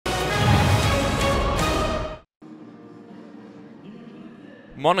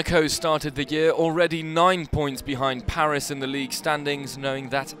Monaco started the year already 9 points behind Paris in the league standings, knowing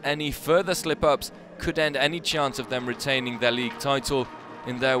that any further slip-ups could end any chance of them retaining their league title.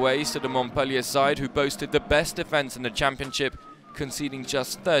 In their ways to the Montpellier side, who boasted the best defence in the championship, conceding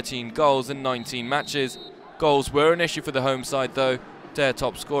just 13 goals in 19 matches. Goals were an issue for the home side though. Their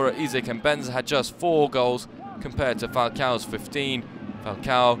top scorer Isaac Mbenza had just 4 goals compared to Falcao's 15.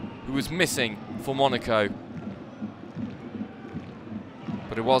 Falcao, who was missing for Monaco.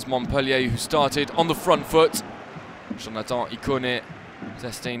 But it was Montpellier who started on the front foot. Jonathan IKONE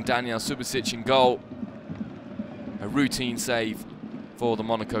testing Daniel SUBASIC in goal. A routine save for the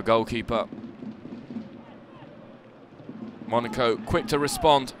Monaco goalkeeper. Monaco quick to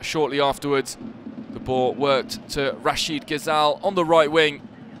respond shortly afterwards. The ball worked to Rachid Ghezal on the right wing.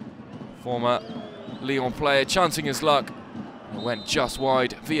 Former Lyon player chancing his luck. It went just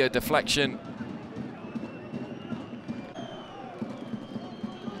wide via deflection.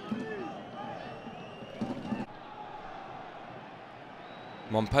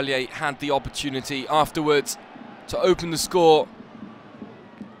 Montpellier had the opportunity afterwards to open the score.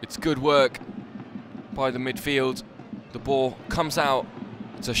 It's good work by the midfield. The ball comes out.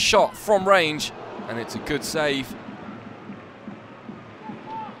 It's a shot from range and it's a good save.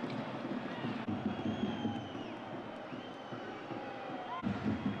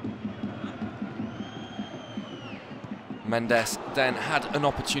 Mendes then had an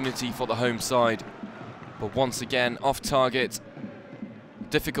opportunity for the home side, but once again off target.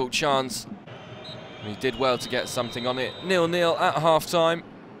 Difficult chance. He did well to get something on it. 0-0 at half-time.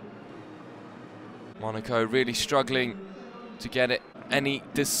 Monaco really struggling to get any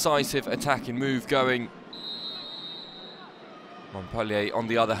decisive attacking move going. Montpellier, on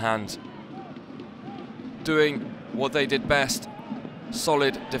the other hand, doing what they did best.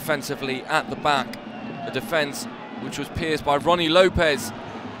 Solid defensively at the back. A defence which was pierced by Ronnie Lopez,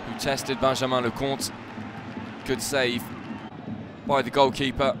 who tested Benjamin Lecomte. Good save by the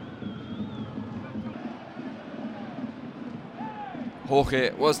goalkeeper.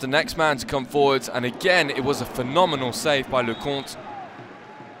 Jorge was the next man to come forwards, and again it was a phenomenal save by Lecomte.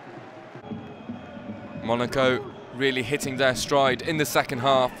 Monaco really hitting their stride in the second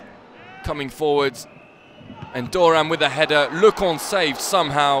half, coming forwards, and Doran with a header. Lecomte saved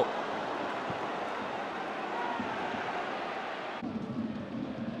somehow.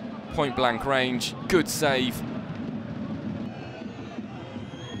 Point blank range, good save.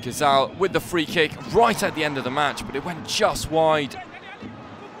 Ghezal with the free kick right at the end of the match, but it went just wide.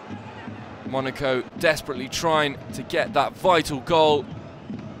 Monaco desperately trying to get that vital goal,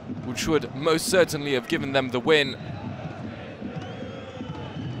 which would most certainly have given them the win.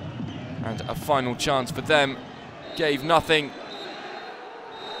 And a final chance for them gave nothing.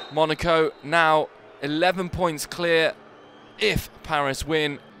 Monaco now 11 points clear if Paris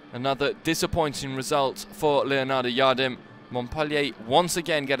win. Another disappointing result for Leonardo Jardim. Montpellier once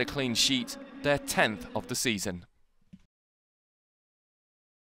again get a clean sheet, their 10th of the season.